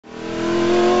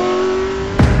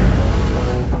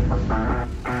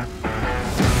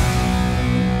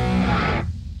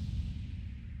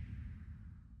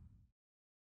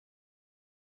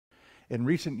In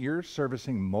recent years,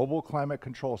 servicing mobile climate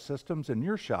control systems in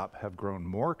your shop have grown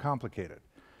more complicated.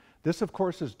 This, of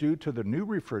course, is due to the new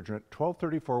refrigerant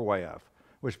 1234yf,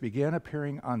 which began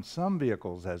appearing on some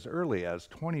vehicles as early as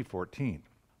 2014.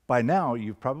 By now,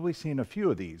 you've probably seen a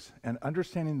few of these, and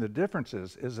understanding the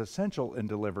differences is essential in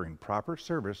delivering proper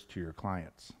service to your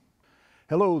clients.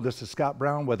 Hello, this is Scott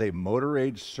Brown with a Motor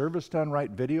Age Service Done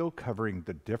Right video covering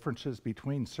the differences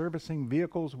between servicing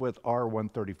vehicles with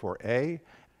R134a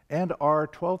and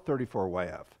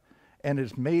R1234yf, and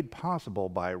is made possible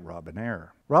by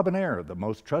Robinair. Robinair, the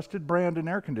most trusted brand in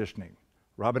air conditioning.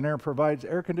 Robinair provides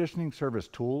air conditioning service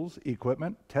tools,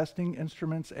 equipment, testing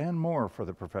instruments, and more for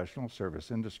the professional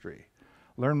service industry.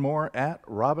 Learn more at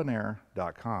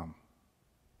robinair.com.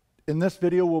 In this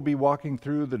video, we'll be walking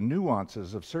through the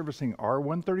nuances of servicing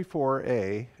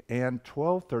R134a and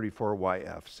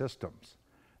 1234yf systems.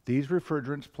 These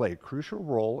refrigerants play a crucial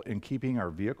role in keeping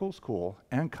our vehicles cool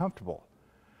and comfortable.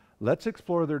 Let's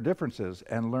explore their differences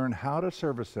and learn how to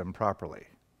service them properly.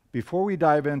 Before we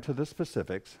dive into the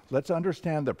specifics, let's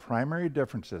understand the primary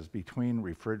differences between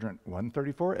refrigerant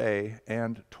 134a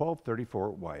and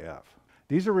 1234yf.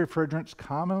 These are refrigerants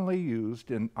commonly used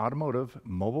in automotive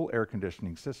mobile air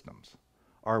conditioning systems.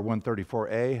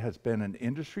 R134a has been an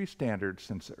industry standard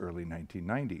since the early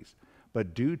 1990s,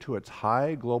 but due to its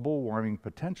high global warming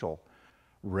potential,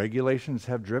 regulations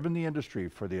have driven the industry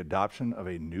for the adoption of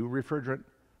a new refrigerant,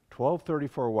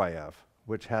 1234yf,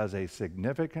 which has a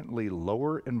significantly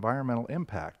lower environmental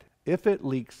impact if it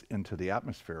leaks into the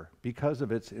atmosphere because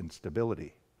of its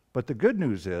instability. But the good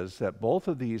news is that both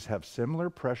of these have similar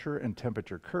pressure and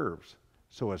temperature curves,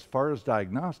 so as far as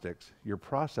diagnostics, your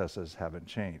processes haven't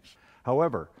changed.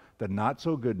 However, the not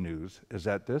so good news is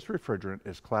that this refrigerant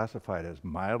is classified as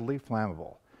mildly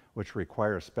flammable, which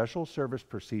requires special service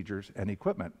procedures and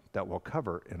equipment that we'll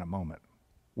cover in a moment.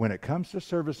 When it comes to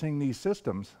servicing these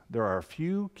systems, there are a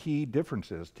few key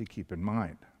differences to keep in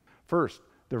mind. First,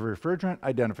 the refrigerant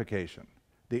identification.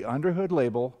 The underhood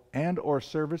label and/or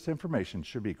service information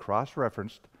should be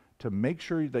cross-referenced to make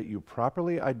sure that you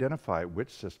properly identify which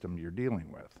system you're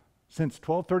dealing with. Since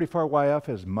 1234yf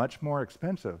is much more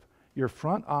expensive, your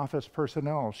front office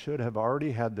personnel should have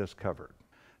already had this covered.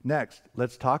 Next,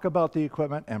 let's talk about the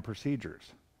equipment and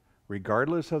procedures.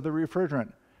 Regardless of the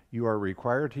refrigerant, you are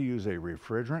required to use a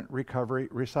refrigerant recovery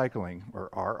recycling, or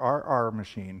RRR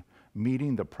machine,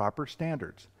 meeting the proper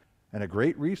standards. And a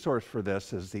great resource for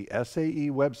this is the SAE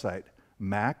website,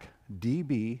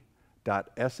 macdb.sae.org.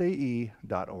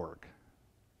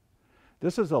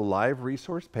 This is a live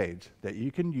resource page that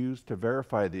you can use to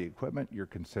verify the equipment you're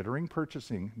considering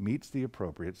purchasing meets the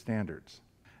appropriate standards.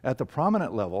 At the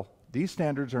prominent level, these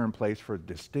standards are in place for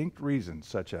distinct reasons,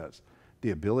 such as the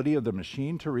ability of the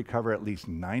machine to recover at least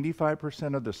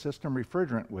 95% of the system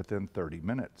refrigerant within 30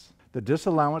 minutes, the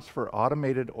disallowance for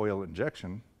automated oil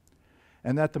injection,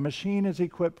 and that the machine is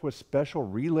equipped with special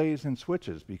relays and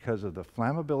switches because of the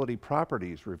flammability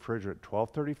properties refrigerant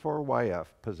 1234yf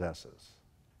possesses.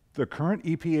 The current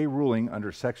EPA ruling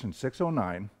under Section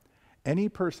 609, any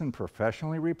person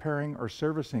professionally repairing or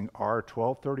servicing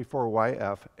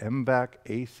R1234yf MVAC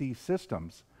AC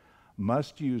systems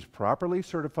must use properly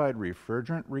certified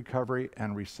refrigerant recovery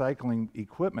and recycling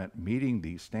equipment meeting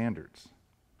these standards.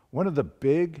 One of the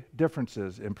big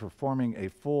differences in performing a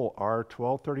full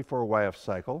R1234yf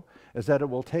cycle is that it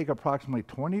will take approximately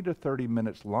 20 to 30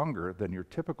 minutes longer than your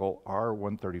typical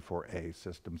R134a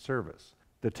system service.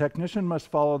 The technician must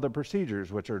follow the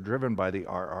procedures which are driven by the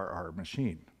RRR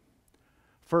machine.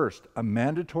 First, a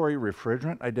mandatory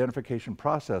refrigerant identification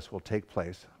process will take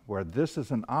place where this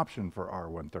is an option for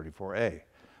R134a.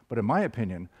 But in my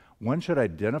opinion, one should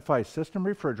identify system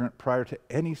refrigerant prior to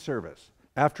any service.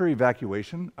 After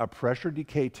evacuation, a pressure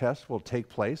decay test will take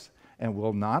place and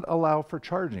will not allow for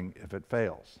charging if it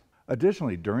fails.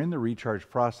 Additionally, during the recharge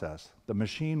process, the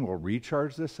machine will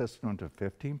recharge the system to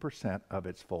 15% of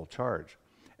its full charge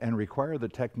and require the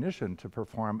technician to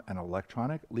perform an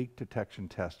electronic leak detection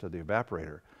test of the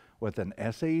evaporator with an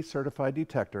SAE certified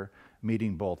detector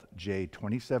meeting both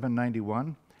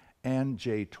J2791 and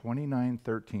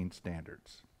J2913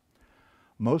 standards.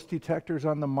 Most detectors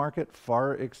on the market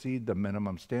far exceed the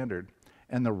minimum standard,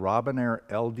 and the Robinair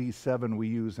LD7 we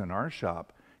use in our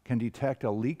shop can detect a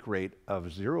leak rate of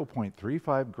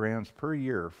 0.35 grams per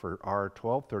year for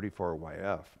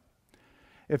R1234yf.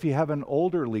 If you have an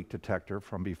older leak detector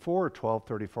from before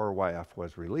 1234yf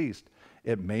was released,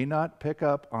 it may not pick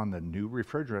up on the new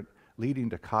refrigerant, leading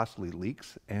to costly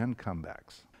leaks and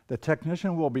comebacks. The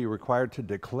technician will be required to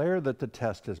declare that the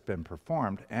test has been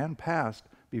performed and passed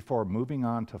before moving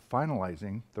on to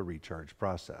finalizing the recharge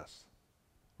process.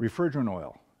 Refrigerant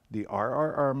oil. The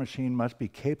RRR machine must be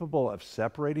capable of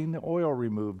separating the oil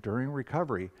removed during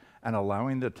recovery and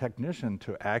allowing the technician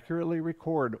to accurately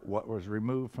record what was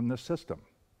removed from the system.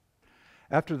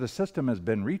 After the system has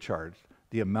been recharged,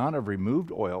 the amount of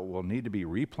removed oil will need to be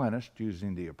replenished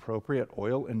using the appropriate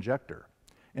oil injector.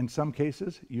 In some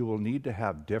cases, you will need to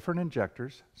have different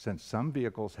injectors since some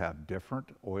vehicles have different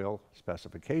oil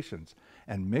specifications,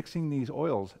 and mixing these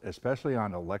oils, especially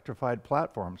on electrified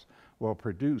platforms, will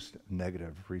produce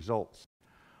negative results.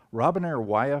 Robinair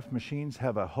YF machines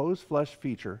have a hose flush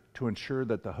feature to ensure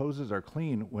that the hoses are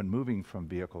clean when moving from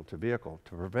vehicle to vehicle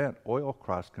to prevent oil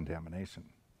cross-contamination.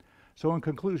 So in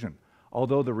conclusion,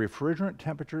 although the refrigerant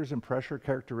temperatures and pressure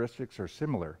characteristics are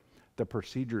similar, the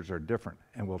procedures are different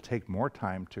and will take more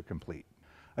time to complete.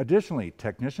 Additionally,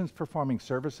 technicians performing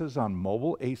services on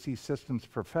mobile AC systems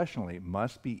professionally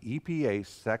must be EPA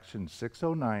Section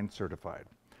 609 certified.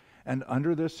 And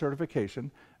under this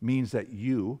certification means that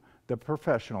you, the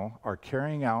professional, are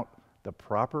carrying out the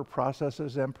proper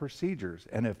processes and procedures,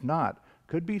 and if not,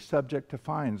 could be subject to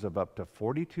fines of up to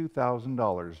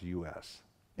 $42,000 US.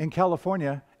 In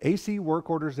California, AC work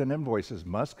orders and invoices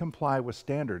must comply with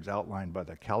standards outlined by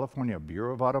the California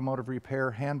Bureau of Automotive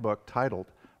Repair Handbook titled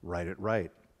Write It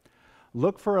Right.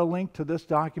 Look for a link to this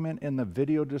document in the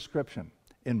video description.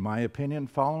 In my opinion,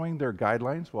 following their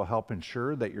guidelines will help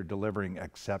ensure that you're delivering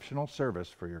exceptional service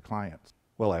for your clients.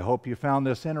 Well, I hope you found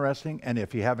this interesting, and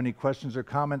if you have any questions or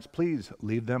comments, please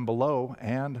leave them below,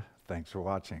 and thanks for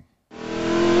watching.